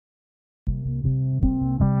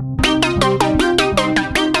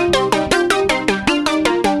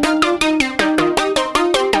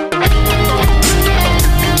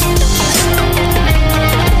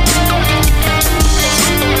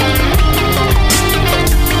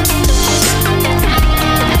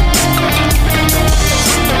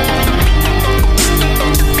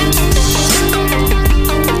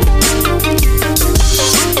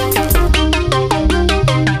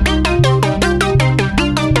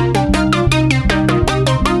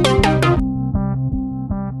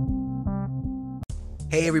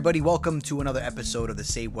Hey everybody, welcome to another episode of the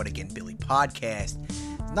Say What Again Billy podcast.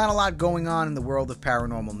 There's not a lot going on in the world of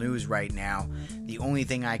paranormal news right now. The only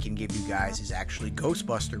thing I can give you guys is actually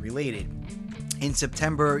Ghostbuster related. In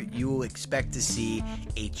September, you will expect to see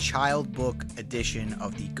a child book edition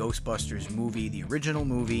of the Ghostbusters movie, the original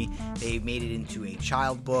movie. They've made it into a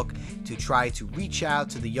child book to try to reach out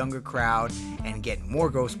to the younger crowd and get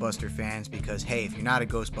more Ghostbuster fans because, hey, if you're not a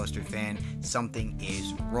Ghostbuster fan, something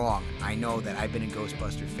is wrong. I know that I've been a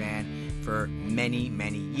Ghostbuster fan for many,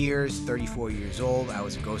 many years, 34 years old. I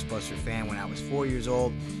was a Ghostbuster fan when I was 4 years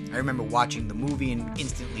old. I remember watching the movie and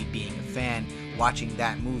instantly being a fan, watching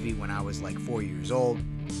that movie when I was like 4 years old.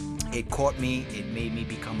 It caught me, it made me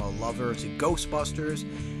become a lover to Ghostbusters,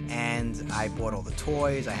 and I bought all the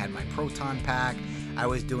toys. I had my Proton Pack. I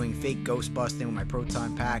was doing fake ghost busting with my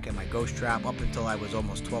Proton Pack and my Ghost Trap up until I was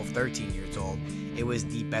almost 12, 13 years old. It was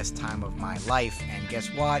the best time of my life, and guess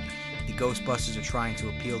what? The Ghostbusters are trying to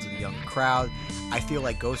appeal to the younger crowd. I feel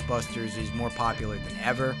like Ghostbusters is more popular than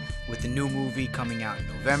ever, with the new movie coming out in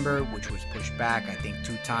November, which was pushed back, I think,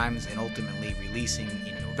 2 times, and ultimately releasing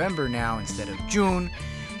in November now instead of June.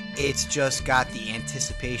 It's just got the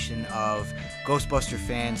anticipation of Ghostbuster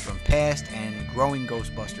fans from past and growing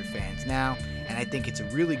Ghostbuster fans now, and I think it's a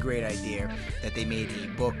really great idea that they made a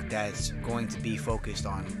book that's going to be focused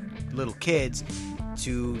on little kids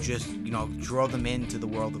to just, draw them into the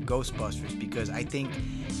world of Ghostbusters, because I think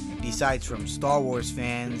besides from Star Wars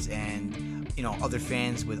fans and other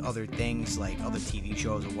fans with other things like other TV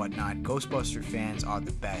shows or whatnot, Ghostbuster fans are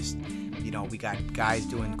the best. We got guys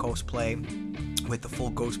doing cosplay with the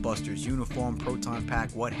full Ghostbusters uniform, Proton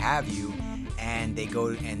Pack, what have you, and they go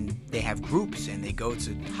and they have groups and they go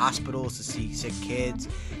to hospitals to see sick kids.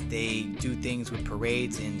 They do things with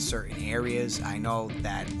parades in certain areas. I know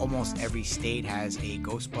that almost every state has a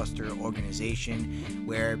Ghostbuster organization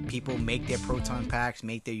where people make their Proton Packs,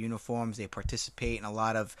 make their uniforms, they participate in a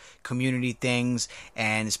lot of community things,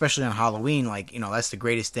 and especially on Halloween, that's the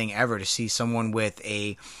greatest thing ever to see someone with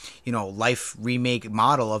a life remake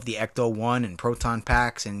model of the Ecto-1 and Proton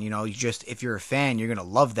Packs, and if you're a fan, you're gonna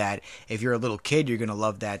love that. If you're a little kid, you're gonna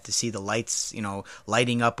love that, to see the lights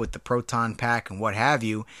lighting up with the Proton Pack and what have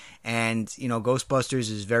you. And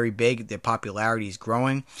Ghostbusters is very big. Their popularity is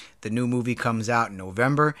growing. The new movie comes out in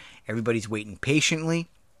November. Everybody's waiting patiently.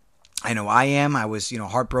 I know I am. I was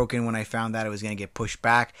heartbroken when I found out it was going to get pushed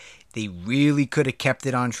back. They really could have kept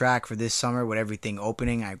it on track for this summer with everything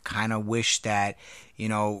opening. I kind of wish that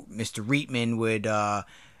Mr. Reitman would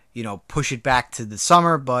push it back to the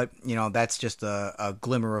summer, but that's just a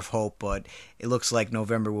glimmer of hope. But it looks like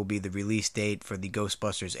November will be the release date for the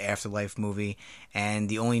Ghostbusters Afterlife movie, and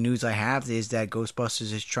the only news I have is that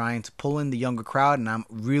Ghostbusters is trying to pull in the younger crowd, and I'm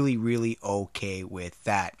really, really okay with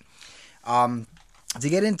that. To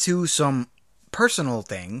get into some personal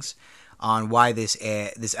things on why this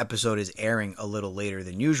episode is airing a little later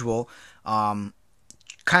than usual, kind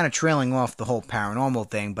of trailing off the whole paranormal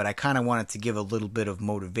thing, but I kind of wanted to give a little bit of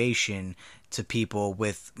motivation to people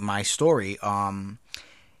with my story. I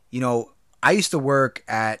used to work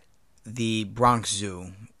at the Bronx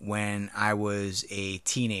Zoo when I was a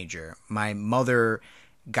teenager. My mother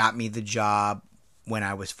got me the job when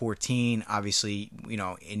I was 14. Obviously,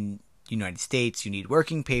 in the United States, you need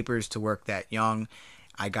working papers to work that young.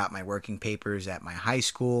 I got my working papers at my high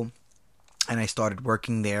school, and I started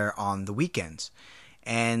working there on the weekends.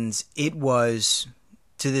 And it was,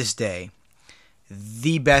 to this day,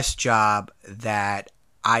 the best job that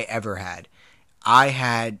I ever had. I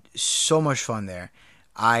had so much fun there.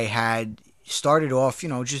 I had started off,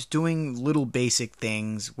 just doing little basic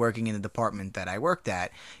things, working in the department that I worked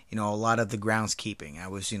at. A lot of the groundskeeping. I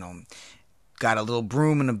was, got a little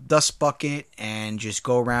broom and a dust bucket and just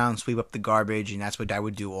go around, sweep up the garbage, and that's what I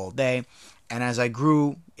would do all day. And as I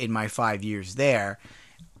grew in my 5 years there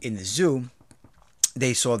in the zoo,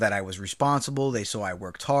 they saw that I was responsible, they saw I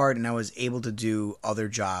worked hard, and I was able to do other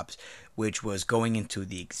jobs, which was going into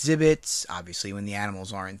the exhibits, obviously when the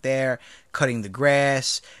animals aren't there, cutting the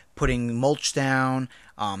grass, putting mulch down,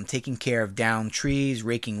 taking care of downed trees,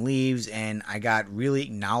 raking leaves, and I got really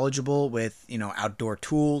knowledgeable with, outdoor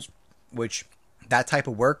tools, which that type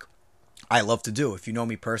of work I love to do. If you know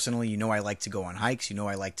me personally, I like to go on hikes,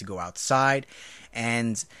 I like to go outside,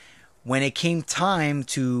 and when it came time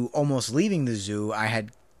to almost leaving the zoo, I had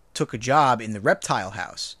took a job in the reptile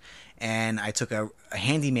house, and I took a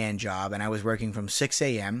handyman job, and I was working from 6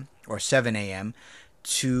 a.m. or 7 a.m.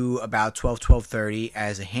 to about 12:30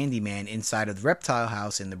 as a handyman inside of the reptile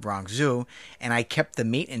house in the Bronx Zoo, and I kept the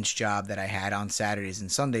maintenance job that I had on Saturdays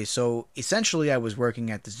and Sundays. So essentially I was working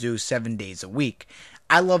at the zoo 7 days a week.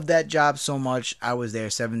 I loved that job so much. I was there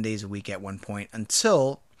 7 days a week at one point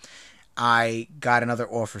until I got another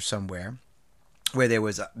offer somewhere where there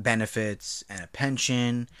was benefits and a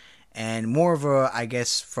pension and more of a, I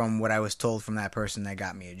guess from what I was told from that person that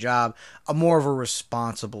got me a job, a more of a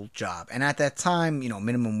responsible job. And at that time,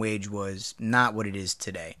 minimum wage was not what it is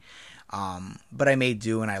today. But I made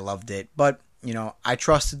do and I loved it. But, I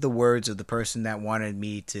trusted the words of the person that wanted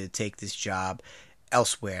me to take this job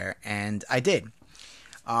elsewhere, and I did.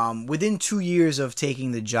 Within 2 years of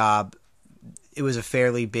taking the job, it was a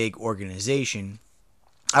fairly big organization.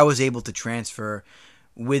 I was able to transfer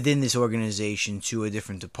within this organization to a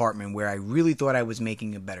different department where I really thought I was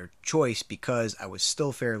making a better choice because I was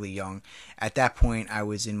still fairly young. At that point, I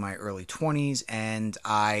was in my early 20s and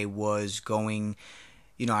I was going,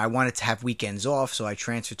 I wanted to have weekends off, so I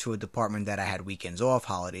transferred to a department that I had weekends off,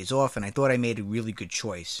 holidays off, and I thought I made a really good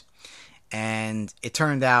choice. And it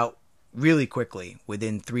turned out really quickly,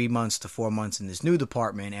 within 3 months to 4 months in this new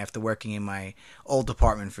department, after working in my old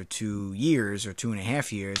department for 2 years or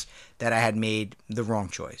 2.5 years, that I had made the wrong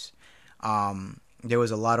choice. There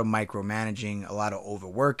was a lot of micromanaging, a lot of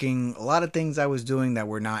overworking, a lot of things I was doing that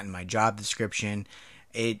were not in my job description.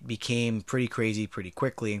 It became pretty crazy pretty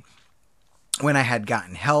quickly. When I had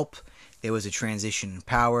gotten help, there was a transition in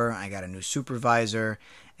power. I got a new supervisor.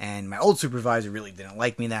 And my old supervisor really didn't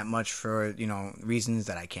like me that much for, reasons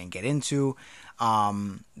that I can't get into.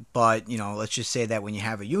 But, let's just say that when you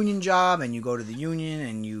have a union job and you go to the union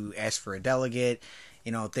and you ask for a delegate,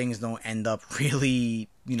 things don't end up really,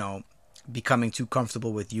 becoming too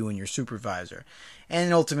comfortable with you and your supervisor.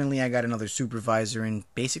 And ultimately I got another supervisor and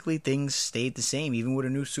basically things stayed the same, even with a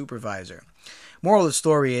new supervisor. Moral of the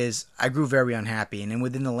story is I grew very unhappy. And then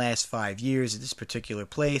within the last 5 years at this particular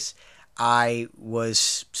place, I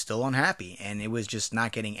was still unhappy and it was just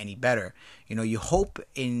not getting any better. You hope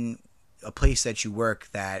in a place that you work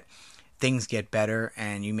that things get better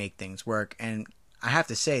and you make things work. And I have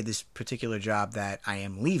to say, this particular job that I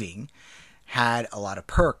am leaving had a lot of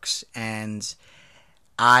perks. And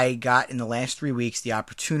I got in the last 3 weeks the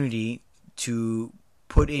opportunity to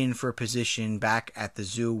put in for a position back at the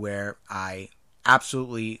zoo where I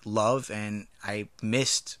absolutely love and I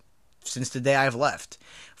missed since the day I've left.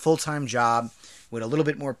 Full-time job with a little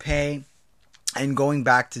bit more pay and going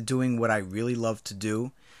back to doing what I really love to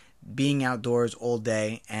do, being outdoors all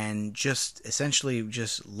day and just essentially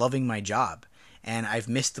just loving my job. And I've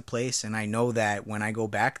missed the place and I know that when I go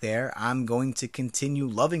back there, I'm going to continue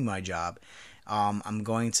loving my job. I'm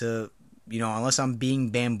going to, unless I'm being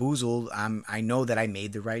bamboozled, I know that I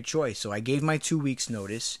made the right choice. So I gave my 2 weeks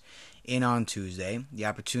notice in on Tuesday. The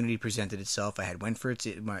opportunity presented itself. I had went for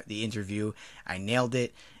the interview. I nailed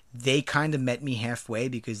it. They kind of met me halfway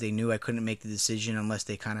because they knew I couldn't make the decision unless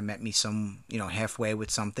they kind of met me halfway with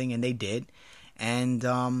something, and they did. And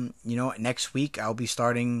next week I'll be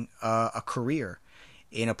starting a career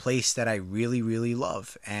in a place that I really, really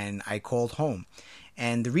love, and I called home.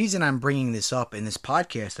 And the reason I'm bringing this up in this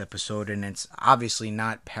podcast episode, and it's obviously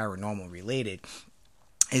not paranormal related,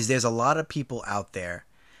 is there's a lot of people out there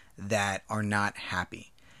that are not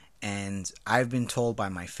happy. And I've been told by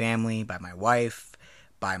my family, by my wife,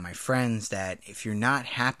 by my friends that if you're not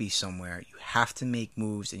happy somewhere, you have to make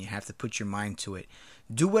moves and you have to put your mind to it.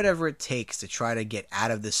 Do whatever it takes to try to get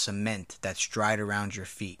out of the cement that's dried around your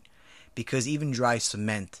feet. Because even dry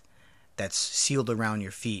cement that's sealed around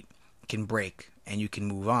your feet can break and you can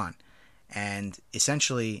move on. And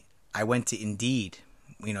essentially, I went to Indeed.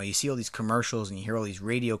 You see all these commercials and you hear all these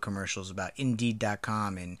radio commercials about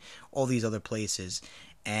Indeed.com and all these other places.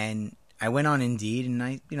 And I went on Indeed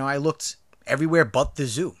and I looked everywhere but the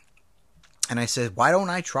zoo. And I said, why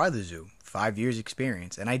don't I try the zoo? 5 years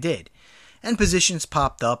experience. And I did. And positions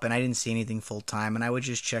popped up and I didn't see anything full time and I would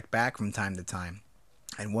just check back from time to time.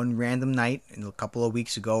 And one random night, a couple of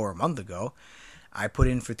weeks ago or a month ago, I put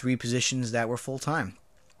in for 3 positions that were full time,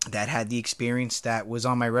 that had the experience that was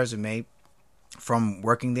on my resume from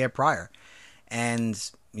working there prior.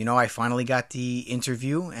 And, I finally got the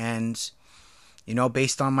interview and,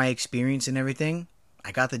 based on my experience and everything,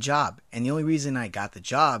 I got the job. And the only reason I got the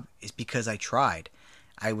job is because I tried.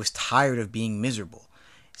 I was tired of being miserable.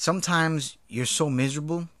 Sometimes you're so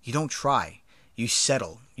miserable, you don't try. You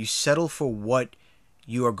settle. You settle for what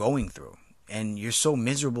you are going through. And you're so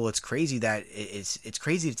miserable, it's crazy that it's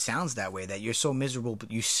crazy it sounds that way, that you're so miserable,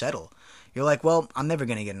 but you settle. You're like, well, I'm never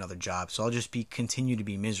going to get another job, so I'll just continue to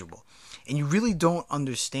be miserable. And you really don't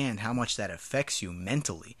understand how much that affects you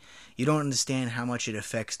mentally. You don't understand how much it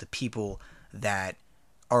affects the people that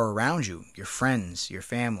are around you, your friends, your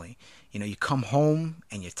family. You come home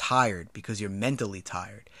and you're tired because you're mentally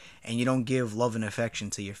tired, and you don't give love and affection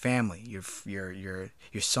to your family, your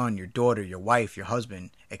son, your daughter, your wife, your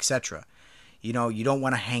husband, etc. You don't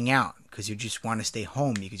want to hang out because you just want to stay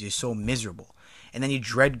home because you're so miserable. And then you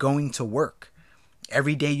dread going to work.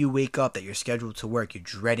 Every day you wake up that you're scheduled to work, you're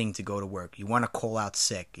dreading to go to work. You want to call out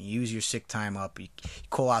sick. You use your sick time up. You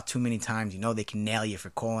call out too many times. They can nail you for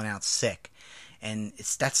calling out sick. And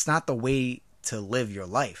that's not the way to live your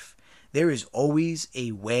life. There is always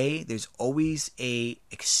a way. There's always a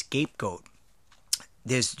scapegoat.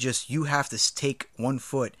 There's just, you have to take one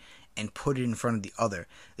foot and put it in front of the other.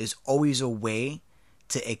 There's always a way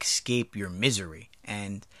to escape your misery.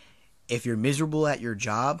 And if you're miserable at your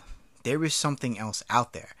job, there is something else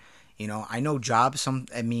out there. I know jobs,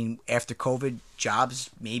 after COVID, jobs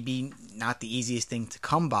may be not the easiest thing to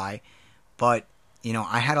come by, but,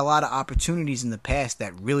 I had a lot of opportunities in the past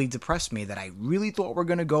that really depressed me, that I really thought were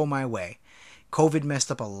going to go my way. COVID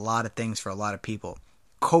messed up a lot of things for a lot of people.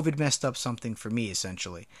 COVID messed up something for me,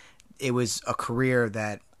 essentially. It was a career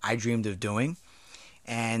that I dreamed of doing,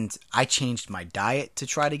 and I changed my diet to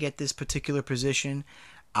try to get this particular position.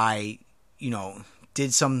 I,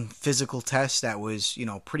 did some physical tests that was,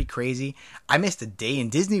 pretty crazy. I missed a day in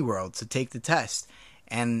Disney World to take the test,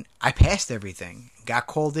 and I passed everything. Got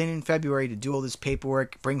called in February to do all this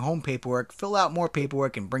paperwork, bring home paperwork, fill out more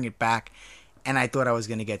paperwork, and bring it back. And I thought I was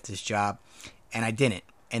going to get this job, and I didn't,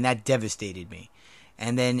 and that devastated me.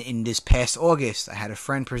 And then in this past August, I had a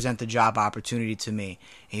friend present the job opportunity to me.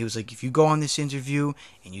 And he was like, if you go on this interview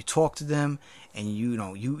and you talk to them and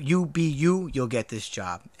you be you, you'll get this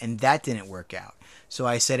job. And that didn't work out. So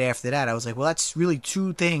I said after that, I was like, well, that's really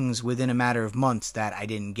two things within a matter of months that I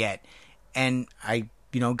didn't get. And I,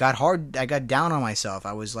 got hard. I got down on myself.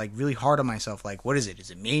 I was like really hard on myself. Like, what is it? Is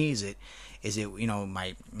it me? Is it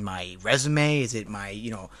my resume? Is it my,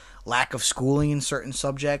 lack of schooling in certain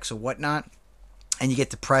subjects or whatnot? And you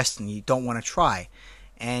get depressed and you don't want to try.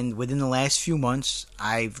 And within the last few months,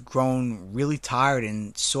 I've grown really tired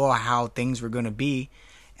and saw how things were going to be.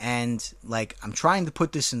 And I'm trying to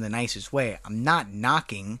put this in the nicest way. I'm not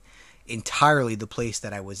knocking entirely the place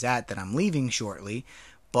that I was at, that I'm leaving shortly.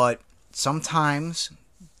 But sometimes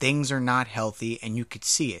things are not healthy and you could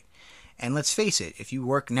see it. And let's face it, if you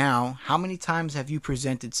work now, how many times have you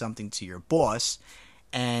presented something to your boss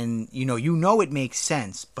and it makes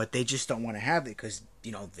sense, but they just don't want to have it because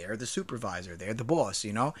they're the supervisor, they're the boss,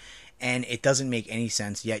 and it doesn't make any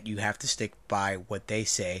sense, yet you have to stick by what they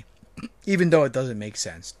say even though it doesn't make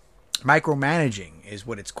sense. Micromanaging is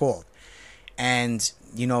what it's called. And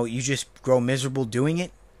you just grow miserable doing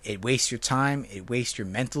it. It wastes your time, it wastes your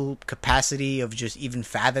mental capacity of just even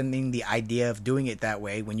fathoming the idea of doing it that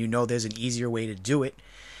way when there's an easier way to do it.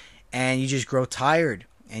 And you just grow tired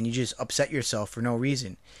and you just upset yourself for no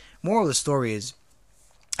reason. Moral of the story is,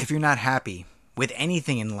 if you're not happy with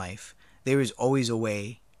anything in life, there is always a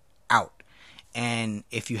way out. And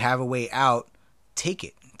if you have a way out, take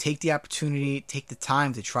it. Take the opportunity, take the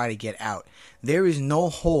time to try to get out. There is no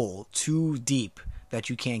hole too deep that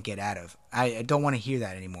you can't get out of. I don't want to hear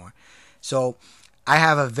that anymore. So I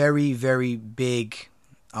have a very, very big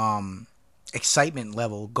excitement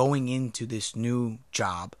level going into this new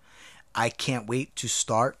job. I can't wait to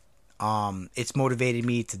start. It's motivated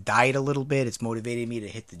me to diet a little bit. It's motivated me to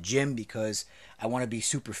hit the gym because I want to be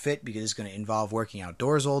super fit, because it's going to involve working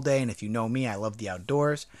outdoors all day. And if you know me, I love the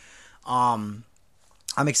outdoors.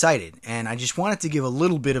 I'm excited, and I just wanted to give a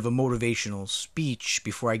little bit of a motivational speech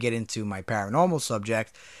before I get into my paranormal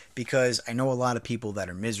subject, because I know a lot of people that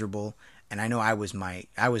are miserable, and I know I was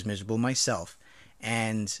miserable myself.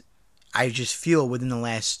 And I just feel within the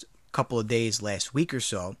last couple of days, last week or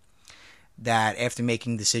so, that after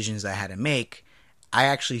making decisions I had to make, I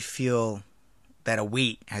actually feel that a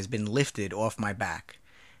weight has been lifted off my back.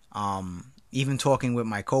 Even talking with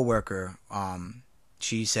my coworker,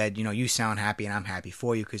 she said, you sound happy, and I'm happy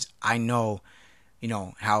for you, because I know,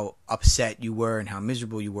 how upset you were and how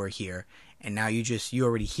miserable you were here. And now you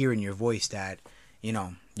already hear in your voice that,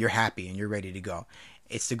 you're happy and you're ready to go.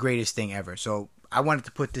 It's the greatest thing ever. So I wanted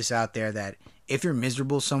to put this out there that if you're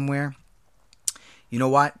miserable somewhere, you know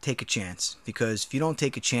what? Take a chance. Because if you don't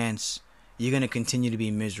take a chance, you're going to continue to be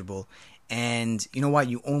miserable. And you know what?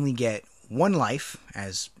 You only get one life,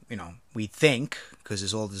 as we think, because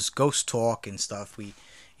there's all this ghost talk and stuff. We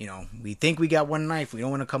think we got one life. We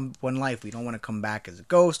don't want to come back as a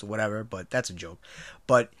ghost or whatever, but that's a joke.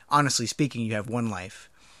 But honestly speaking, you have one life.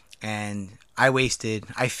 And I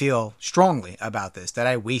feel strongly about this, that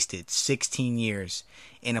I wasted 16 years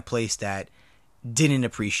in a place that didn't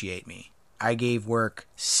appreciate me. I gave work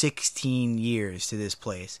 16 years to this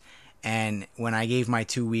place, And when I gave my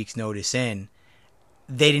 2 weeks notice in,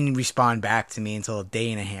 they didn't respond back to me until a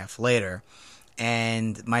day and a half later.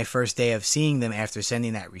 And my first day of seeing them after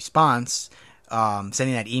sending that response,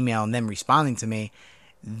 sending that email and them responding to me,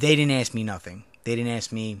 they didn't ask me nothing. They didn't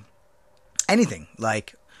ask me anything.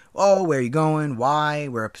 Like, oh, where are you going? Why?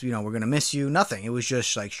 We're going to miss you. Nothing. It was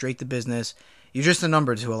just like straight to business. You're just a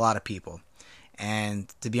number to a lot of people.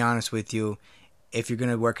 And to be honest with you, if you're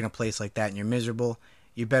going to work in a place like that and you're miserable,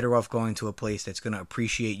 you're better off going to a place that's going to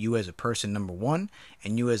appreciate you as a person, number one,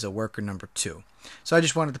 and you as a worker, number two. So I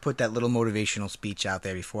just wanted to put that little motivational speech out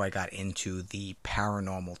there before I got into the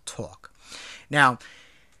paranormal talk. Now,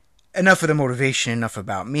 enough of the motivation, enough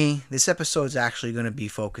about me. This episode is actually going to be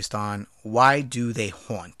focused on why do they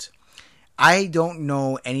haunt? I don't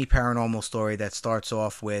know any paranormal story that starts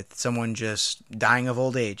off with someone just dying of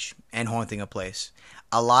old age and haunting a place.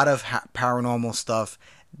 A lot of paranormal stuff,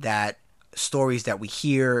 that stories that we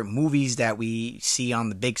hear, movies that we see on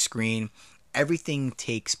the big screen, everything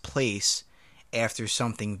takes place after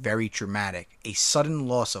something very traumatic, a sudden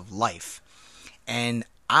loss of life. And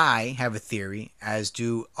I have a theory, as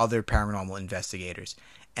do other paranormal investigators,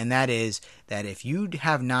 and that is that if you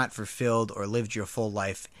have not fulfilled or lived your full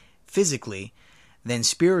life physically, then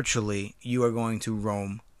spiritually you are going to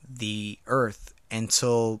roam the earth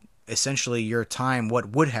until essentially your time,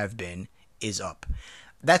 what would have been, is up.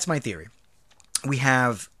 That's my theory. We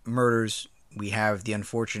have murders, we have the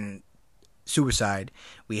unfortunate suicide,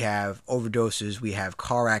 we have overdoses, we have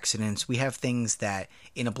car accidents, we have things that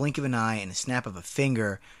in a blink of an eye and a snap of a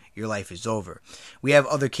finger, your life is over. We have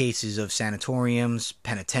other cases of sanatoriums,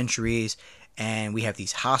 penitentiaries, and we have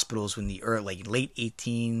these hospitals in the late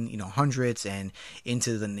 1800s and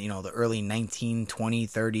into the early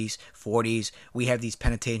 1920s, 30s, 40s. We have these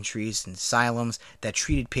penitentiaries and asylums that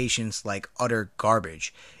treated patients like utter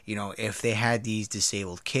garbage. If they had these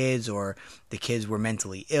disabled kids or the kids were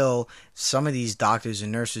mentally ill, some of these doctors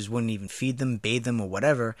and nurses wouldn't even feed them, bathe them, or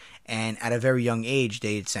whatever, and at a very young age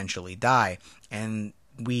they'd essentially die. And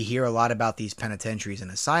we hear a lot about these penitentiaries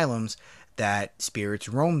and asylums that spirits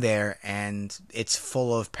roam there, and it's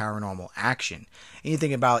full of paranormal action. And you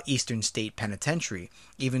think about Eastern State Penitentiary,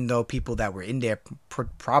 even though people that were in there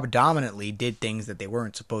predominantly did things that they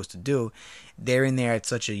weren't supposed to do, they're in there at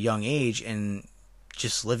such a young age and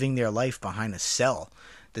just living their life behind a cell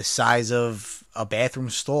the size of a bathroom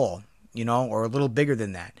stall, or a little bigger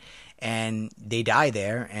than that. And they die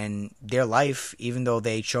there, and their life, even though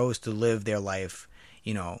they chose to live their life,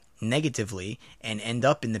 negatively and end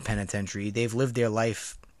up in the penitentiary, they've lived their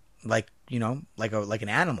life like an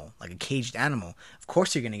animal, like a caged animal. Of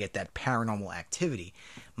course you're going to get that paranormal activity.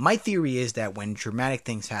 My theory is that when traumatic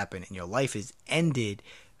things happen and your life is ended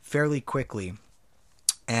fairly quickly,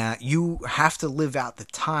 you have to live out the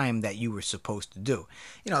time that you were supposed to do.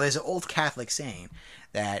 There's an old Catholic saying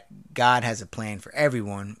that God has a plan for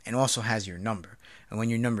everyone and also has your number. And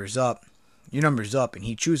when your number's up, and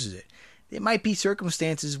he chooses it. There might be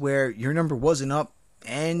circumstances where your number wasn't up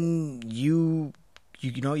and you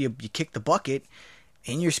kicked the bucket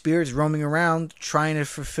and your spirit's roaming around trying to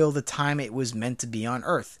fulfill the time it was meant to be on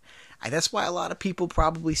earth. That's why a lot of people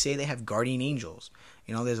probably say they have guardian angels.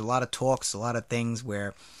 There's a lot of talks, a lot of things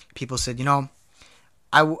where people said,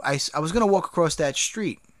 I was going to walk across that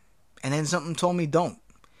street and then something told me don't.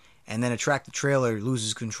 And then a tractor trailer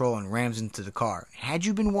loses control and rams into the car. Had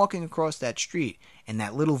you been walking across that street and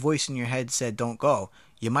that little voice in your head said don't go,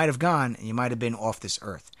 you might have gone and you might have been off this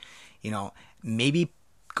earth. Maybe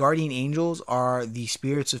guardian angels are the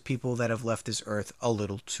spirits of people that have left this earth a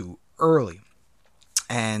little too early.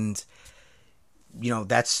 And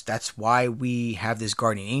that's why we have this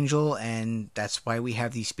guardian angel, and that's why we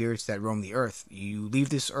have these spirits that roam the earth. You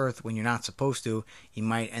leave this earth when you're not supposed to, you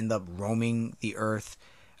might end up roaming the earth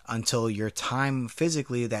until your time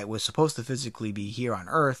physically that was supposed to physically be here on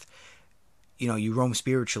earth, you roam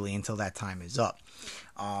spiritually until that time is up.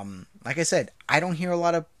 Like I said, I don't hear a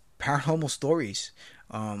lot of paranormal stories.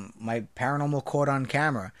 My paranormal caught on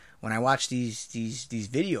camera, when I watch these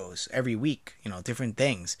videos every week, different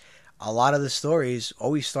things, a lot of the stories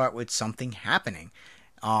always start with something happening.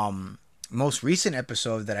 Most recent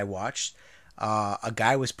episode that I watched, a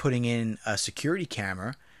guy was putting in a security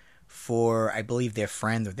camera for, I believe, their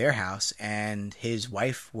friend or their house, and his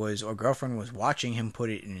wife or girlfriend was watching him put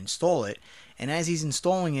it and install it, and as he's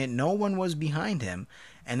installing it, no one was behind him,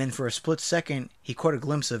 and then for a split second, he caught a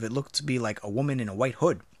glimpse of it looked to be like a woman in a white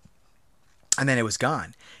hood, and then it was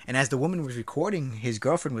gone. And as the woman was recording, his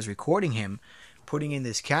girlfriend was recording him putting in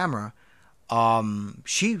this camera,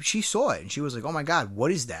 she saw it, and she was like, oh my god, what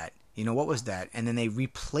is that? What was that? And then they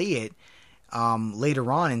replay it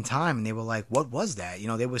later on in time, and they were like, what was that?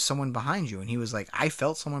 There was someone behind you. And he was like, I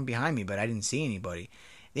felt someone behind me, but I didn't see anybody.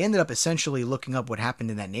 They ended up essentially looking up what happened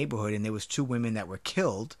in that neighborhood, and there was 2 women that were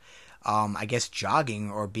killed, I guess jogging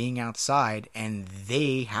or being outside, and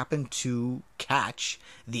they happened to catch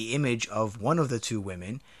the image of one of the 2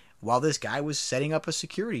 women while this guy was setting up a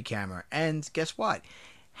security camera. And guess what?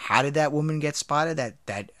 How did that woman get spotted,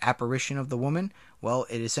 that apparition of the woman? Well,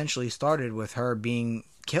 it essentially started with her being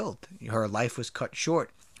killed. Her life was cut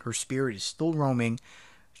short. Her spirit is still roaming,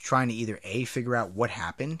 trying to either A, figure out what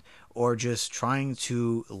happened, or just trying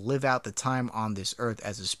to live out the time on this earth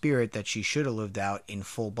as a spirit that she should have lived out in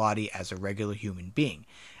full body as a regular human being.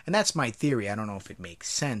 And that's my theory. I don't know if it makes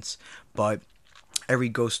sense, but every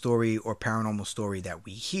ghost story or paranormal story that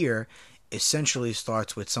we hear essentially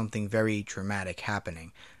starts with something very traumatic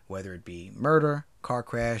happening, whether it be murder, car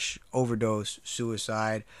crash, overdose,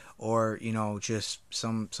 suicide, or just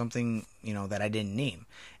something that I didn't name.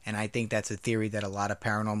 And I think that's a theory that a lot of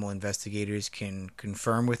paranormal investigators can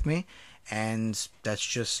confirm with me, and that's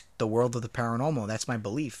just the world of the paranormal. That's my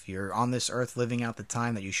belief. You're on this earth living out the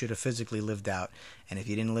time that you should have physically lived out, and if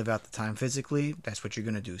you didn't live out the time physically, that's what you're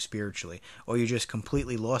going to do spiritually, or you're just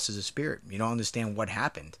completely lost as a spirit. You don't understand what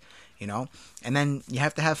happened. And then you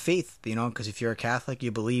have to have faith, because if you're a Catholic, you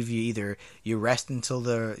believe you rest until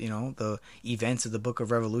the events of the Book of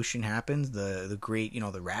Revelation happens, the great,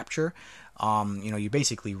 the rapture. You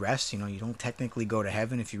basically rest. You don't technically go to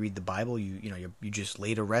heaven if you read the Bible. You just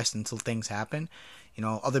lay to rest until things happen.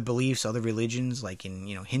 Other beliefs, other religions, like in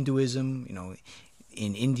Hinduism,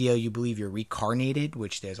 in India, you believe you're reincarnated,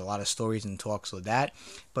 which there's a lot of stories and talks of that.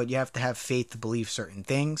 But you have to have faith to believe certain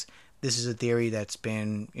things. This is a theory that's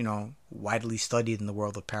been, widely studied in the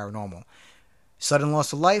world of paranormal. Sudden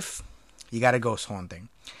loss of life, you got a ghost haunting.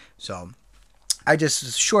 So, a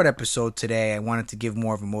short episode today. I wanted to give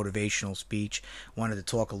more of a motivational speech. Wanted to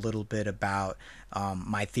talk a little bit about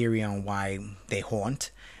my theory on why they haunt.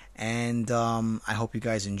 And I hope you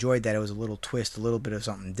guys enjoyed that. It was a little twist, a little bit of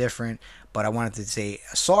something different. But I wanted to say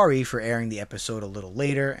sorry for airing the episode a little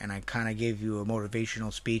later. And I kind of gave you a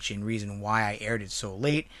motivational speech and reason why I aired it so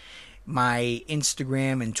late. My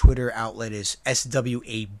Instagram and Twitter outlet is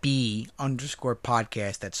SWAB_podcast.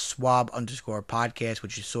 That's swab_podcast,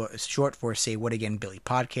 which is short for Say What Again Billy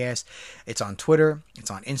Podcast. It's on Twitter. It's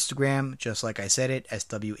on Instagram. Just like I said it,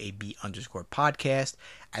 SWAB_podcast.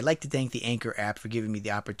 I'd like to thank the Anchor app for giving me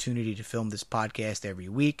the opportunity to film this podcast every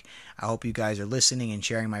week. I hope you guys are listening and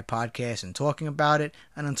sharing my podcast and talking about it.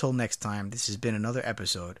 And until next time, this has been another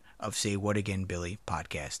episode of Say What Again Billy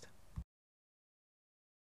Podcast.